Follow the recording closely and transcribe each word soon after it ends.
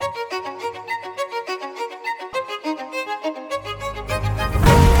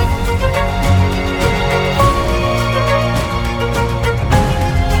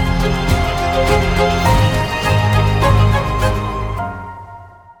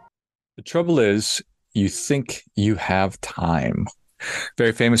The trouble is, you think you have time.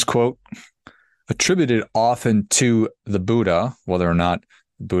 Very famous quote attributed often to the Buddha, whether or not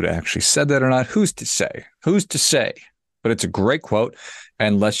the Buddha actually said that or not, who's to say? Who's to say? But it's a great quote,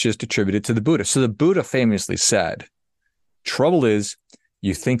 and let's just attribute it to the Buddha. So the Buddha famously said, trouble is,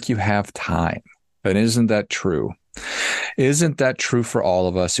 you think you have time. But isn't that true? Isn't that true for all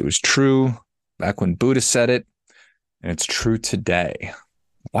of us? It was true back when Buddha said it, and it's true today.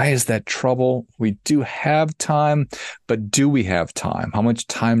 Why is that trouble? We do have time, but do we have time? How much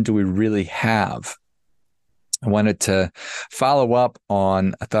time do we really have? I wanted to follow up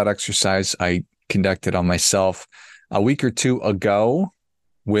on a thought exercise I conducted on myself a week or two ago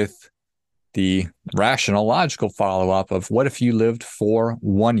with the rational, logical follow-up of what if you lived for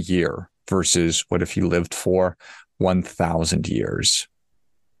 1 year versus what if you lived for 1,000 years?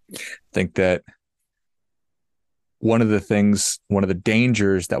 I think that one of the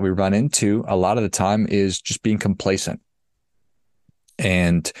dangers that we run into a lot of the time is just being complacent.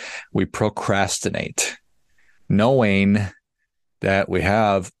 And we procrastinate, knowing that we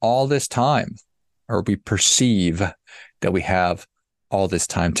have all this time, or we perceive that we have all this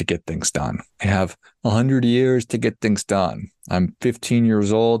time to get things done. We have 100 years to get things done. I'm 15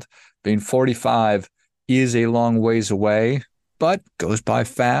 years old. Being 45 is a long ways away, but goes by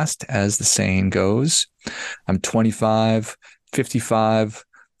fast, as the saying goes. I'm 25, 55.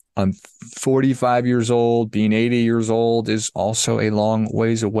 I'm 45 years old. Being 80 years old is also a long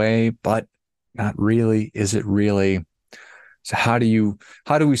ways away, but not really. Is it really? So how do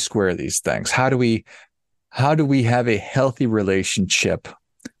we square these things? How do we have a healthy relationship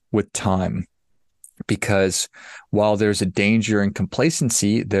with time? Because while there's a danger in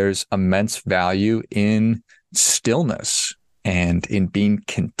complacency, there's immense value in stillness and in being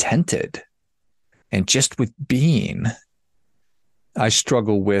contented and just with being. I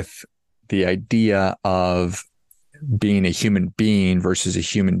struggle with the idea of being a human being versus a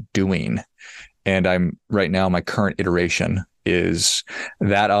human doing. And I'm right now, my current iteration is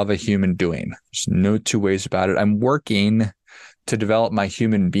that of a human doing. There's no two ways about it. I'm working to develop my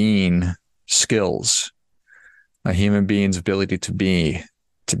human being skills, my human being's ability to be.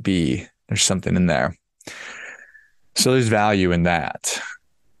 There's something in there. So there's value in that.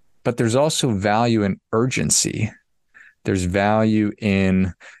 But there's also value in urgency. There's value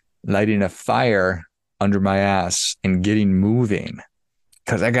in lighting a fire under my ass and getting moving,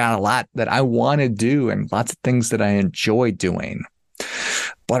 because I got a lot that I want to do and lots of things that I enjoy doing.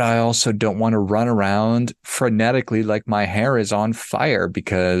 But I also don't want to run around frenetically like my hair is on fire,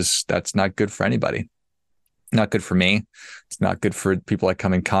 because that's not good for anybody. Not good for me. It's not good for people I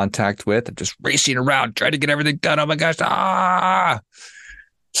come in contact with. I'm just racing around, trying to get everything done. Oh my gosh.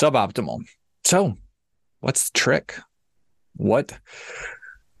 Suboptimal. So what's the trick?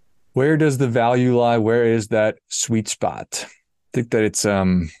 Where does the value lie? Where is that sweet spot? I think that it's,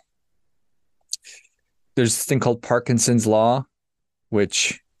 there's this thing called Parkinson's law,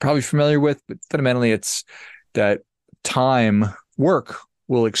 which you're probably familiar with, but fundamentally it's that work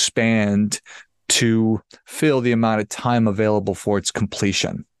will expand to fill the amount of time available for its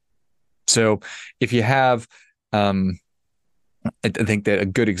completion. So if you have, I think that a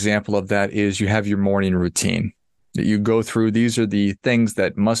good example of that is you have your morning routine that you go through. These are the things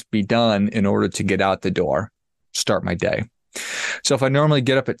that must be done in order to get out the door, start my day. So if I normally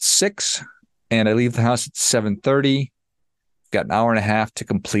get up at 6 and I leave the house at 7:30, got an hour and a half to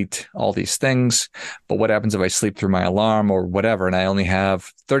complete all these things. But what happens if I sleep through my alarm or whatever, and I only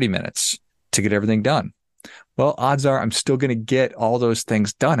have 30 minutes to get everything done? Well, odds are I'm still going to get all those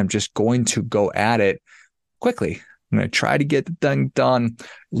things done. I'm just going to go at it quickly. I'm going to try to get the thing done a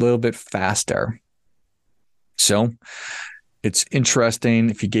little bit faster. So it's interesting,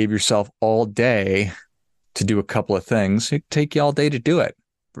 if you gave yourself all day to do a couple of things, it'd take you all day to do it,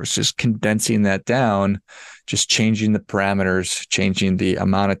 versus condensing that down, just changing the parameters, changing the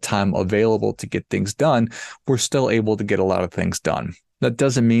amount of time available to get things done. We're still able to get a lot of things done. That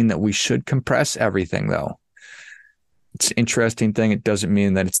doesn't mean that we should compress everything, though. It's an interesting thing. It doesn't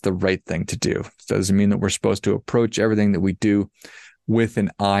mean that it's the right thing to do. It doesn't mean that we're supposed to approach everything that we do with an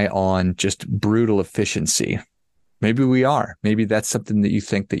eye on just brutal efficiency. Maybe we are. Maybe that's something that you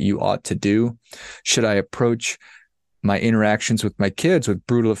think that you ought to do. Should I approach my interactions with my kids with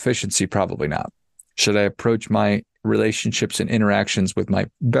brutal efficiency? Probably not. Should I approach my relationships and interactions with my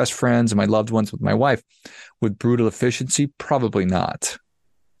best friends and my loved ones, with my wife, with brutal efficiency? Probably not.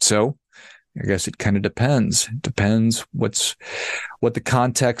 So I guess it kind of depends. It depends what the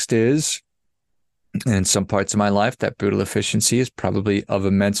context is. And in some parts of my life, that brutal efficiency is probably of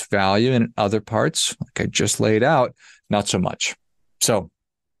immense value. And in other parts, like I just laid out, not so much. So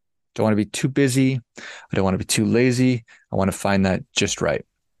Don't want to be too busy. I don't want to be too lazy. I want to find that just right.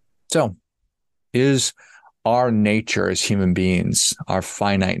 So is our nature as human beings, our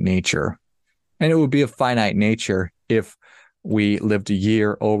finite nature, and it would be a finite nature if we lived a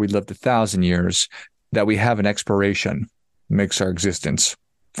year or we lived 1,000 years, that we have an expiration makes our existence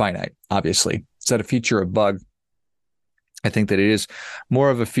finite, obviously. Is that a feature or a bug? I think that it is more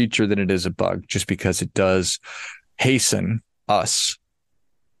of a feature than it is a bug, just because it does hasten us.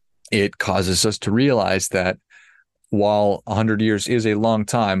 It causes us to realize that while 100 years is a long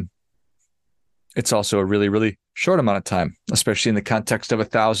time, it's also a really, really short amount of time, especially in the context of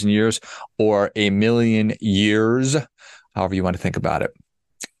 1,000 years or 1,000,000 years, however you want to think about it.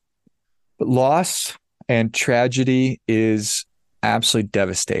 But loss and tragedy is absolutely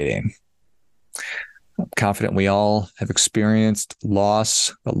devastating. I'm confident we all have experienced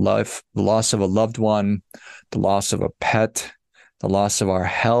loss, the loss of a loved one, the loss of a pet, the loss of our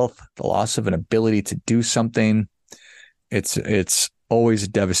health, the loss of an ability to do something. It's always a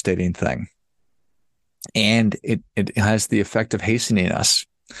devastating thing. And it has the effect of hastening us.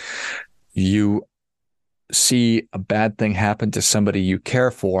 You see a bad thing happen to somebody you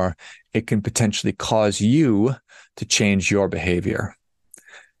care for, it can potentially cause you to change your behavior.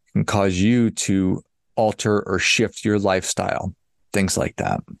 It can cause you to alter or shift your lifestyle, things like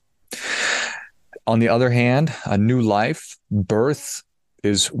that. On the other hand, a new life, birth,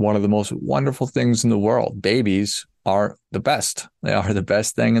 is one of the most wonderful things in the world. Babies are the best. They are the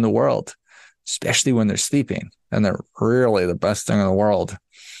best thing in the world, especially when they're sleeping. And they're really the best thing in the world.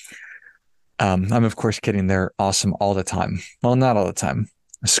 I'm, of course, kidding. They're awesome all the time. Well, not all the time.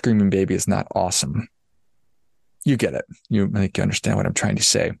 A screaming baby is not awesome. You get it. I think you understand what I'm trying to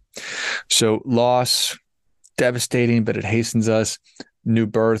say. So loss, devastating, but it hastens us. New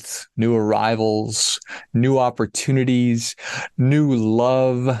birth, new arrivals, new opportunities, new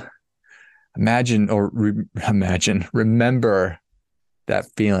love. Remember that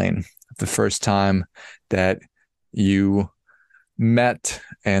feeling of the first time that you met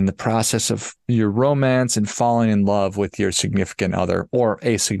and the process of your romance and falling in love with your significant other or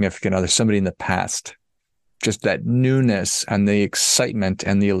a significant other, somebody in the past. Just that newness and the excitement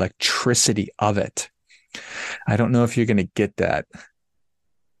and the electricity of it. I don't know if you're going to get that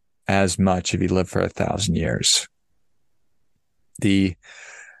as much if you live for 1,000 years. The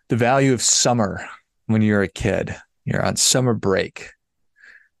value of summer when you're a kid, you're on summer break,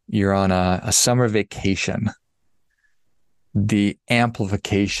 you're on a summer vacation, the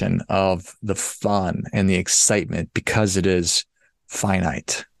amplification of the fun and the excitement because it is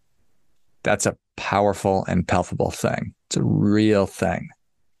finite. That's a powerful and palpable thing. It's a real thing.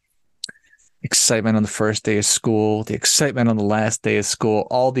 Excitement on the first day of school, the excitement on the last day of school,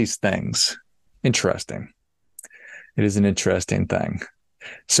 all these things. Interesting. It is an interesting thing.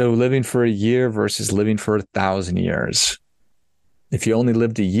 So living for a year versus living for 1,000 years. If you only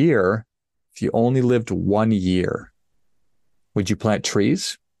lived a year, if you only lived 1 year, would you plant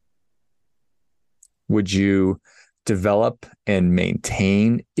trees? Would you develop and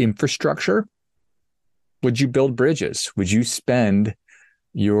maintain infrastructure? Would you build bridges? Would you spend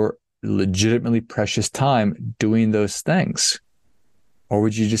your legitimately precious time doing those things? Or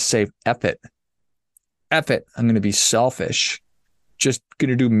would you just say, F it. F it. I'm going to be selfish. Just going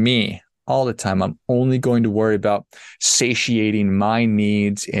to do me all the time. I'm only going to worry about satiating my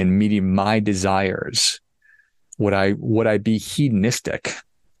needs and meeting my desires. Would I be hedonistic?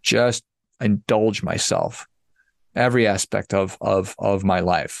 Just indulge myself. Every aspect of my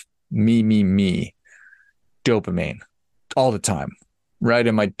life. Me. Dopamine. All the time. Right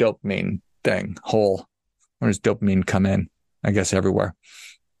in my dopamine thing, hole. Where does dopamine come in? I guess everywhere.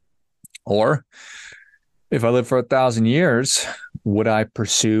 Or if I live for 1,000 years, would I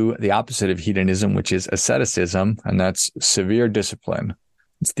pursue the opposite of hedonism, which is asceticism? And that's severe discipline.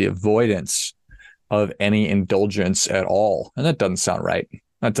 It's the avoidance of any indulgence at all. And that doesn't sound right.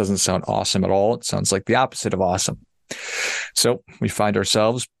 That doesn't sound awesome at all. It sounds like the opposite of awesome. So we find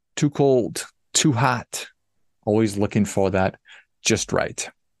ourselves too cold, too hot, always looking for that just right.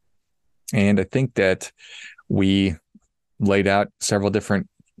 And I think that we laid out several different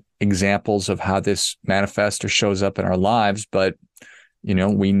examples of how this manifests or shows up in our lives, but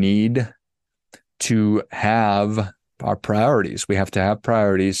we need to have our priorities. We have to have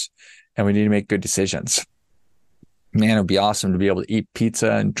priorities, and we need to make good decisions. Man, it would be awesome to be able to eat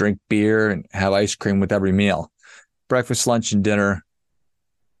pizza and drink beer and have ice cream with every meal. Breakfast, lunch, and dinner.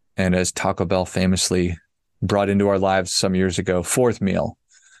 And as Taco Bell famously brought into our lives some years ago, fourth meal.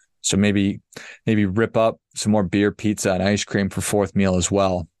 So maybe rip up some more beer, pizza, and ice cream for fourth meal as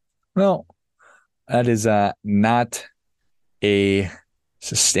well. Well, that is not a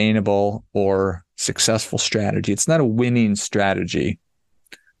sustainable, or successful strategy. It's not a winning strategy,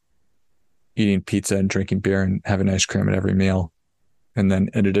 eating pizza and drinking beer and having ice cream at every meal, and then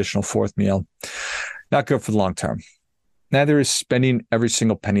an additional fourth meal. Not good for the long term. Neither is spending every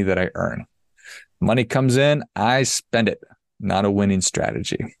single penny that I earn. Money comes in, I spend it. Not a winning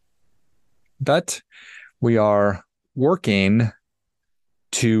strategy. But we are working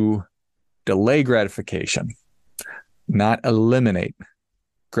to delay gratification, not eliminate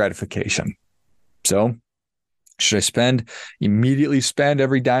gratification. So, should I immediately spend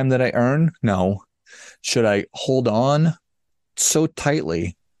every dime that I earn? No. Should I hold on so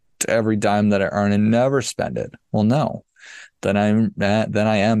tightly to every dime that I earn and never spend it? Well, no. Then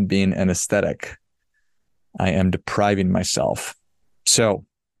I am being an aesthetic. I am depriving myself. So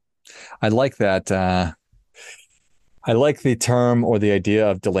I like that. I like the term or the idea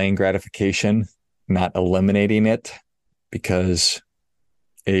of delaying gratification, not eliminating it, because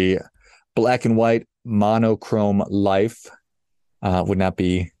a black and white monochrome life would not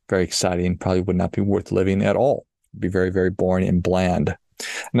be very exciting, probably would not be worth living at all. It'd be very, very boring and bland.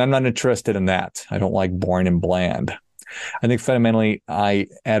 And I'm not interested in that. I don't like boring and bland. I think fundamentally I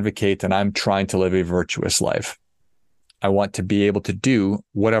advocate and I'm trying to live a virtuous life. I want to be able to do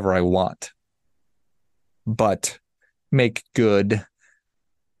whatever I want, but make good,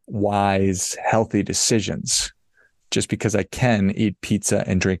 wise, healthy decisions. Just because I can eat pizza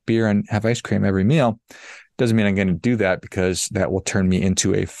and drink beer and have ice cream every meal doesn't mean I'm going to do that, because that will turn me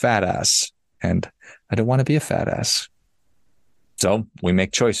into a fat ass. And I don't want to be a fat ass. So we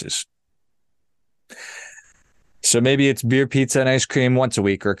make choices. So maybe it's beer, pizza, and ice cream once a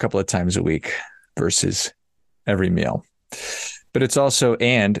week or a couple of times a week versus every meal. But it's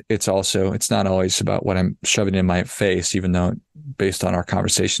not always about what I'm shoving in my face, even though based on our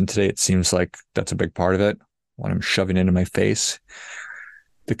conversation today, it seems like that's a big part of it. What I'm shoving into my face,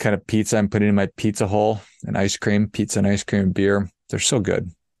 the kind of pizza I'm putting in my pizza hole, and ice cream, pizza and ice cream and beer. They're so good.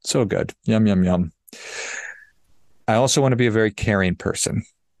 So good. Yum, yum, yum. I also want to be a very caring person,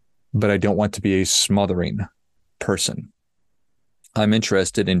 but I don't want to be a smothering person. I'm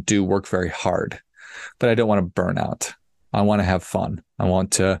interested and do work very hard, but I don't want to burn out. I want to have fun. I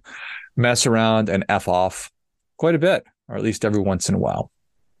want to mess around and F off quite a bit, or at least every once in a while.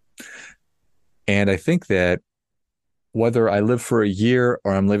 And I think that whether I live for a year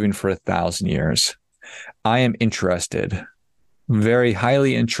or I'm living for 1,000 years, I am interested, very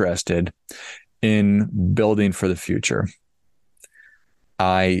highly interested in building for the future.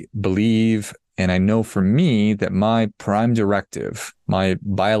 I believe and I know for me that my prime directive, my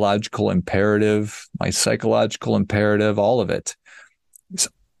biological imperative, my psychological imperative, all of it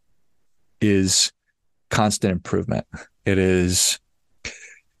is constant improvement. It is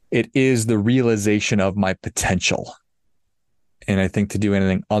the realization of my potential. And I think to do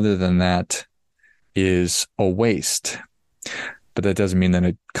anything other than that is a waste. But that doesn't mean that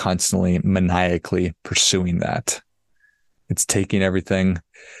I'm constantly maniacally pursuing that. It's taking everything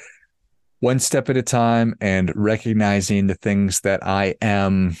one step at a time and recognizing the things that I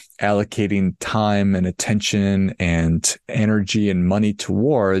am allocating time and attention and energy and money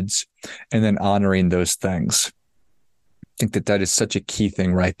towards, and then honoring those things. I think that that is such a key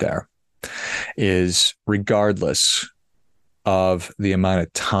thing right there, is regardless of the amount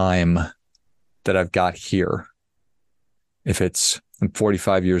of time that I've got here. If I'm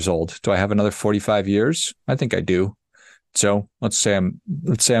 45 years old, do I have another 45 years? I think I do. So let's say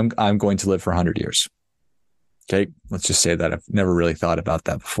I'm going to live for 100 years. Okay, let's just say that I've never really thought about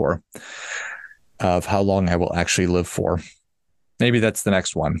that before, of how long I will actually live for. Maybe that's the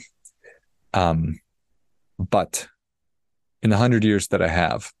next one. But in the 100 years that I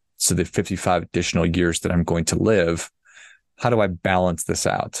have, so the 55 additional years that I'm going to live, how do I balance this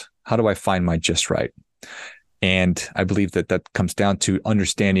out? How do I find my just right? And I believe that that comes down to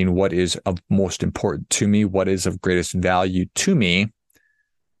understanding what is of most important to me, what is of greatest value to me,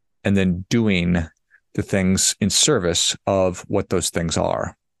 and then doing the things in service of what those things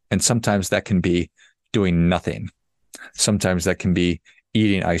are. And sometimes that can be doing nothing. Sometimes that can be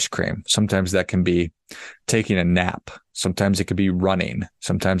eating ice cream. Sometimes that can be taking a nap. Sometimes it could be running.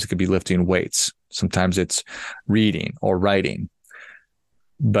 Sometimes it could be lifting weights. Sometimes it's reading or writing.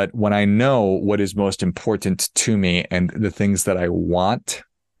 But when I know what is most important to me and the things that I want,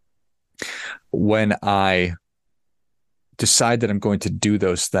 when I decide that I'm going to do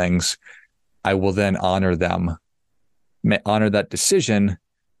those things, I will then honor that decision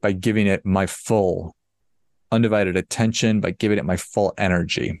by giving it my full undivided attention, by giving it my full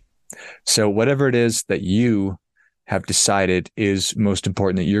energy. So whatever it is that you have decided is most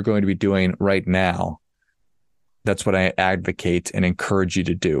important that you're going to be doing right now, that's what I advocate and encourage you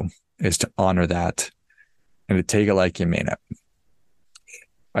to do, is to honor that and to take it like you mean it.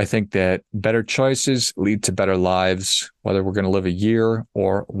 I think that better choices lead to better lives, whether we're going to live a year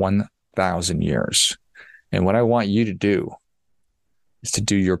or 1,000 years. And what I want you to do is to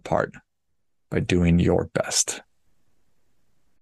do your part by doing your best.